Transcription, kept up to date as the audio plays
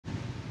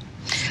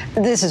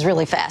This is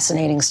really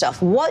fascinating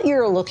stuff. What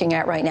you're looking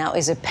at right now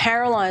is a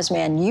paralyzed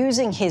man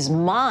using his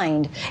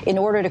mind in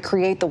order to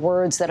create the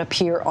words that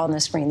appear on the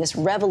screen. This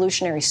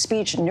revolutionary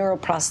speech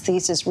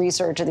neuroprosthesis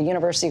research at the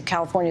University of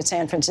California,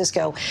 San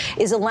Francisco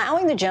is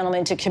allowing the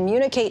gentleman to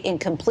communicate in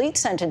complete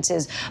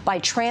sentences by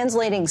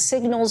translating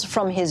signals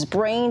from his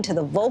brain to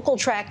the vocal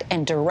tract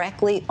and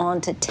directly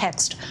onto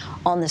text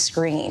on the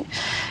screen.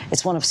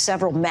 It's one of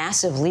several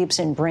massive leaps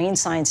in brain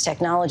science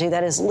technology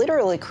that is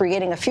literally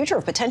creating a future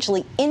of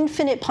potentially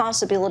infinite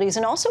possibilities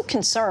and also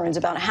concerns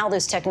about how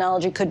this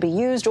technology could be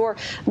used or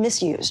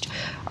misused.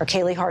 Our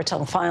Kaylee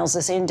Hartung files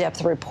this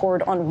in-depth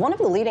report on one of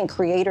the leading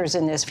creators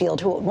in this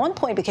field who at one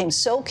point became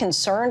so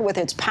concerned with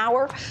its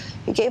power,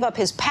 he gave up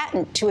his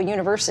patent to a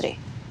university.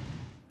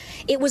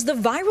 It was the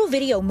viral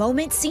video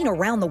moment seen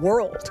around the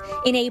world.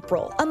 In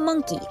April, a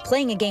monkey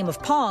playing a game of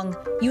Pong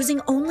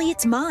using only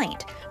its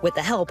mind with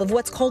the help of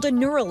what's called a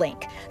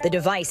Neuralink. The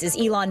device is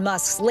Elon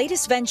Musk's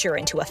latest venture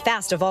into a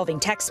fast-evolving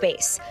tech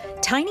space.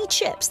 Tiny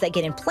chips that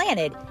get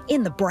implanted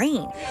in the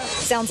brain.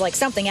 Sounds like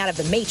something out of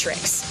The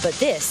Matrix, but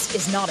this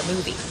is not a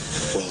movie.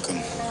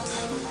 Welcome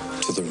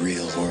to the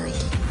real world.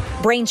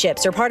 Brain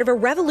chips are part of a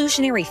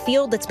revolutionary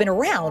field that's been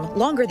around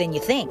longer than you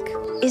think.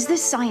 Is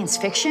this science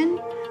fiction?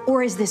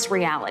 Or is this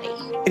reality?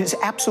 It is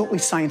absolutely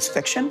science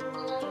fiction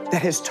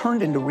that has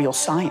turned into real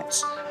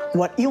science.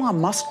 What Elon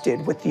Musk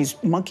did with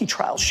these monkey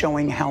trials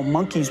showing how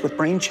monkeys with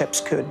brain chips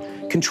could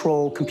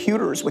control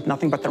computers with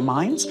nothing but their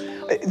minds,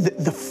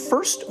 the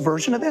first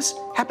version of this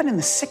happened in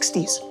the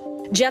 60s.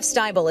 Jeff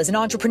Steibel is an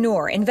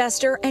entrepreneur,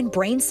 investor, and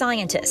brain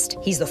scientist.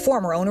 He's the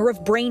former owner of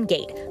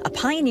BrainGate, a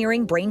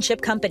pioneering brain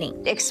chip company.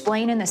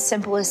 Explain in the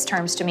simplest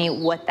terms to me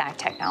what that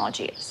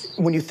technology is.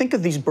 When you think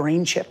of these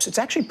brain chips, it's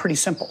actually pretty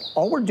simple.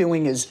 All we're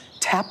doing is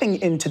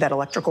tapping into that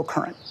electrical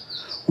current,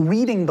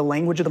 reading the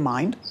language of the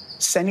mind,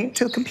 sending it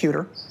to a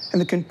computer, and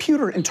the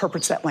computer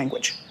interprets that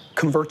language,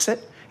 converts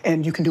it,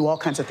 and you can do all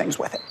kinds of things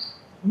with it.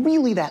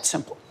 Really that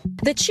simple.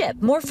 The chip,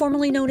 more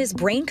formally known as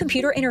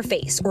brain-computer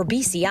interface, or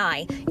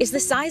BCI, is the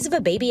size of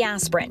a baby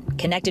aspirin,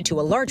 connected to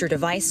a larger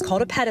device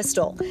called a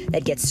pedestal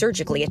that gets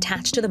surgically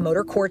attached to the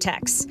motor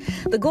cortex.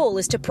 The goal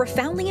is to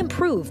profoundly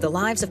improve the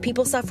lives of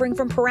people suffering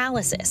from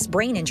paralysis,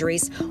 brain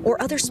injuries,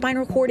 or other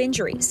spinal cord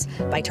injuries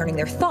by turning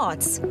their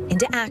thoughts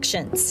into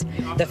actions.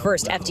 The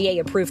first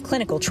FDA-approved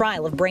clinical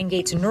trial of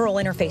BrainGate's neural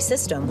interface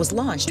system was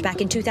launched back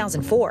in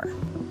 2004.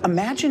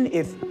 Imagine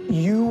if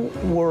you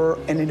were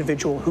an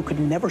individual who could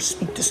never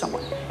speak to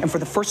someone, and for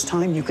the first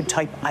time you could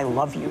type "I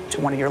love you"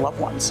 to one of your loved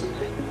ones.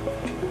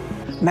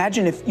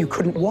 Imagine if you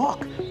couldn't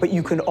walk, but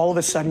you could all of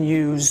a sudden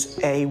use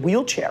a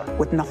wheelchair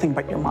with nothing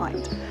but your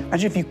mind.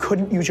 Imagine if you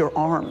couldn't use your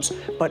arms,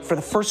 but for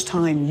the first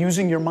time,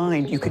 using your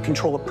mind, you could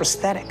control a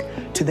prosthetic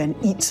to then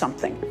eat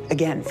something.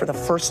 Again, for the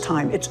first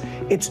time, it's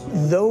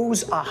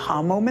those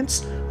aha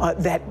moments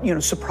that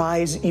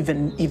surprise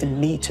even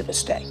me to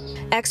this day.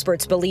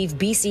 Experts believe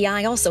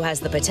BCI also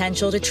has the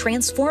potential to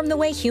transform the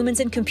way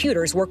humans and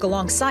computers work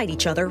alongside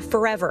each other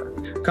forever.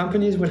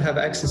 Companies will have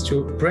access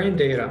to brain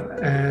data,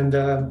 and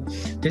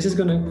this is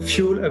going to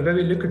fuel a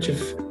very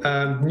lucrative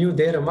new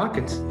data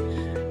market.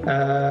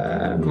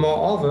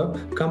 Moreover,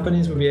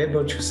 companies will be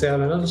able to sell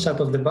another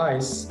type of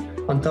device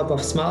on top of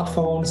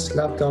smartphones,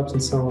 laptops,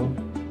 and so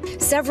on.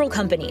 Several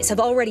companies have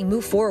already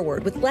moved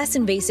forward with less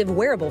invasive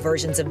wearable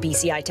versions of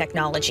BCI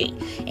technology,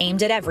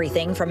 aimed at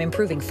everything from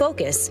improving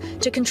focus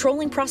to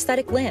controlling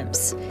prosthetic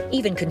limbs,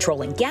 even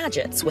controlling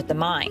gadgets with the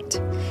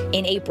mind.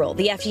 In April,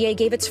 the FDA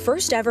gave its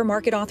first ever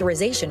market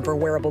authorization for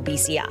wearable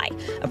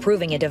BCI,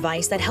 approving a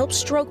device that helps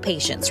stroke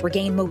patients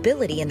regain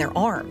mobility in their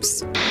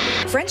arms.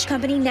 French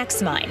company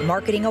Nextmind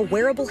marketing a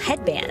wearable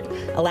headband,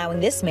 allowing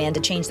this man to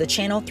change the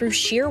channel through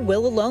sheer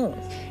will alone.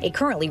 It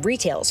currently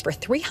retails for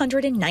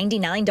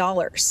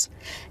 $399.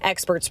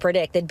 Experts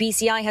predict that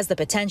BCI has the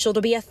potential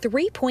to be a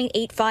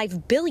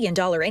 $3.85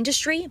 billion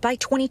industry by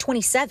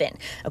 2027,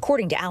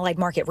 according to Allied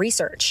Market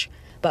Research.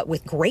 But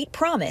with great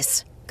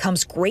promise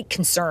comes great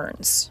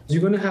concerns.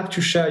 You're going to have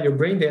to share your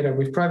brain data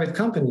with private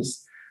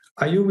companies.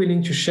 Are you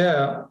willing to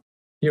share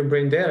your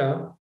brain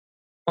data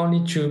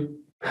only to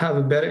have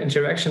a better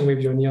interaction with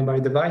your nearby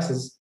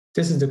devices?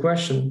 This is the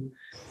question.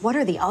 What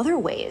are the other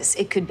ways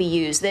it could be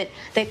used that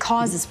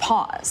causes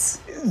pause?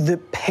 The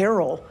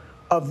peril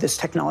of this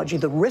technology,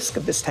 the risk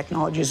of this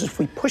technology is if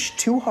we push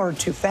too hard,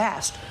 too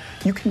fast,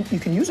 you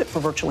can use it for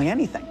virtually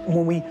anything.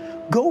 When we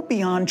go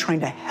beyond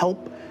trying to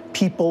help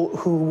people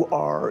who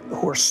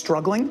are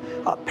struggling,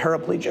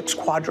 paraplegics,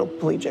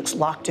 quadriplegics,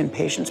 locked-in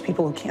patients,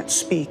 people who can't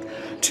speak,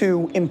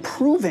 to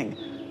improving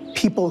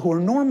people who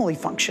are normally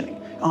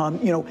functioning,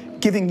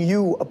 giving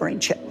you a brain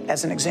chip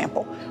as an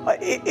example,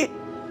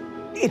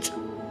 it's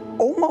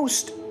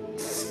almost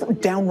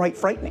downright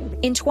frightening.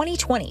 In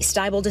 2020,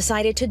 Steibel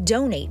decided to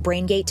donate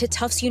BrainGate to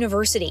Tufts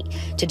University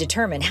to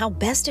determine how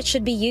best it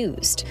should be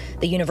used.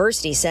 The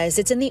university says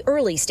it's in the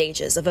early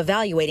stages of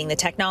evaluating the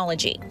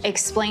technology.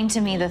 Explain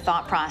to me the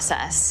thought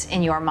process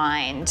in your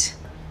mind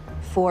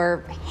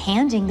for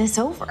handing this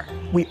over?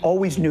 We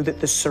always knew that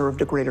this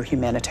served a greater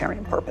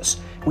humanitarian purpose.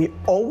 We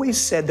always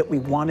said that we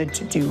wanted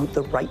to do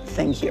the right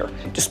thing here.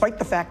 Despite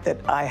the fact that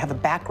I have a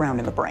background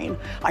in the brain,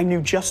 I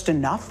knew just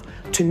enough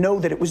to know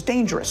that it was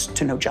dangerous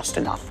to know just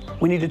enough.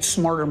 We needed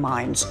smarter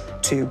minds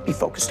to be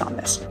focused on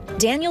this.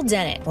 Daniel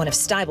Dennett, one of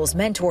Steibel's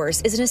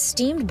mentors, is an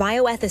esteemed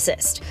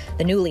bioethicist.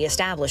 The newly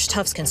established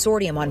Tufts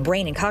Consortium on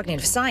Brain and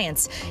Cognitive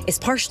Science is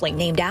partially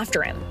named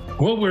after him.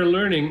 What we're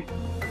learning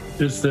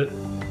is that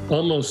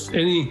almost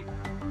any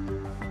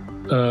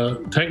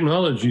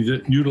technology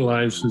that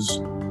utilizes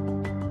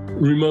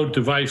remote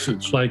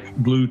devices like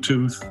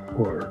Bluetooth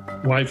or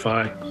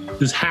Wi-Fi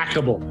is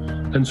hackable.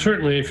 And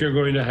certainly if you're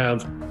going to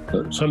have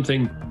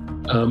something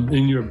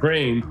in your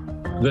brain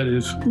that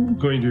is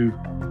going to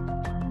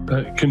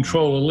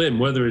control a limb,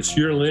 whether it's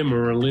your limb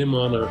or a limb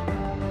on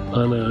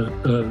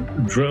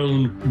a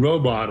drone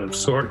robot of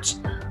sorts,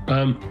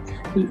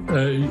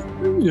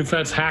 if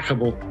that's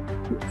hackable,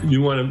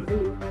 you want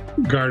to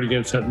guard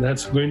against that, and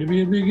that's going to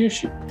be a big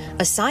issue.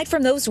 Aside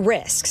from those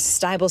risks,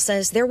 Steibel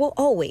says there will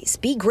always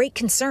be great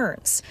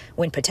concerns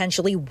when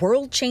potentially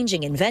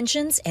world-changing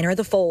inventions enter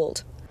the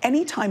fold.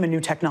 Anytime a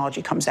new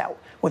technology comes out,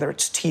 whether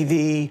it's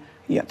TV,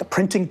 the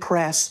printing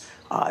press,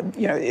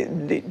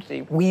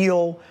 the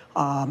wheel,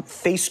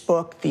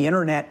 Facebook, the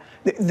internet,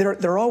 there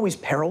are always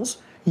perils.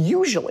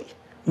 Usually,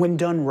 when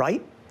done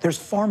right, there's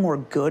far more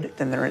good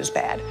than there is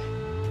bad.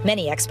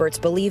 Many experts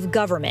believe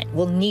government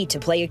will need to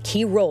play a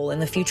key role in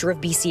the future of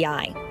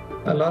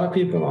BCI. A lot of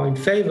people are in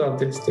favor of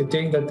this. They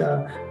think that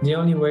the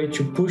only way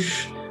to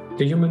push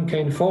the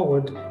humankind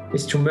forward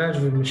is to merge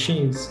with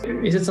machines.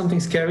 Is it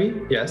something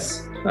scary?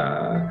 Yes.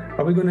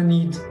 Are we going to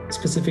need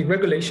specific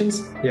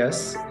regulations?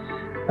 Yes.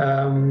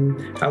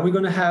 Are we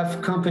going to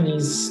have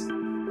companies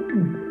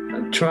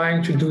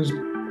trying to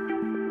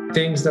do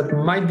things that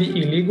might be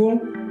illegal?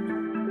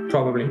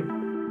 Probably.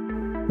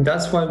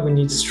 That's why we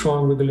need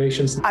strong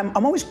regulations.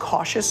 I'm always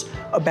cautious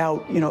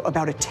about,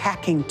 about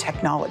attacking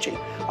technology,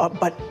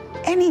 but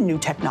any new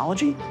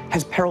technology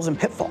has perils and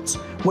pitfalls.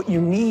 What you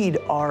need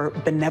are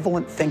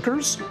benevolent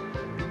thinkers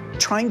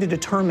trying to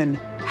determine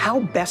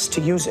how best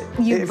to use it.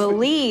 You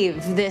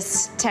believe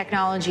this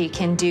technology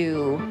can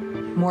do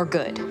more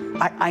good?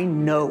 I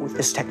know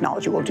this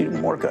technology will do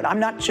more good. I'm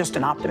not just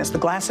an optimist. The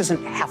glass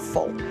isn't half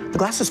full. The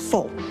glass is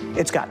full.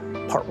 It's got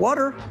part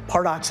water,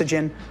 part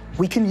oxygen.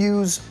 We can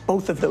use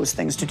both of those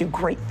things to do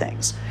great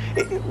things.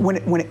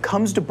 When it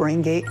comes to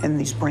BrainGate and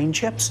these brain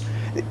chips,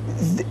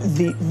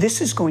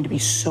 this is going to be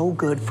so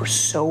good for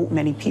so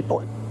many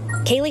people.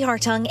 Kaylee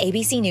Hartung,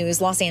 ABC News,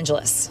 Los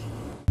Angeles.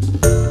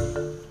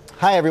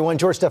 Hi, everyone.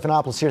 George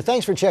Stephanopoulos here.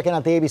 Thanks for checking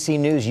out the ABC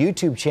News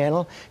YouTube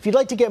channel. If you'd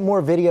like to get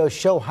more videos,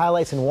 show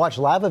highlights, and watch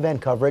live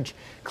event coverage,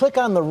 click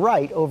on the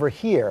right over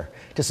here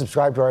to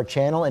subscribe to our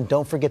channel. And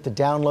don't forget to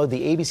download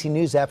the ABC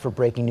News app for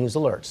breaking news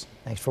alerts.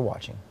 Thanks for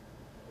watching.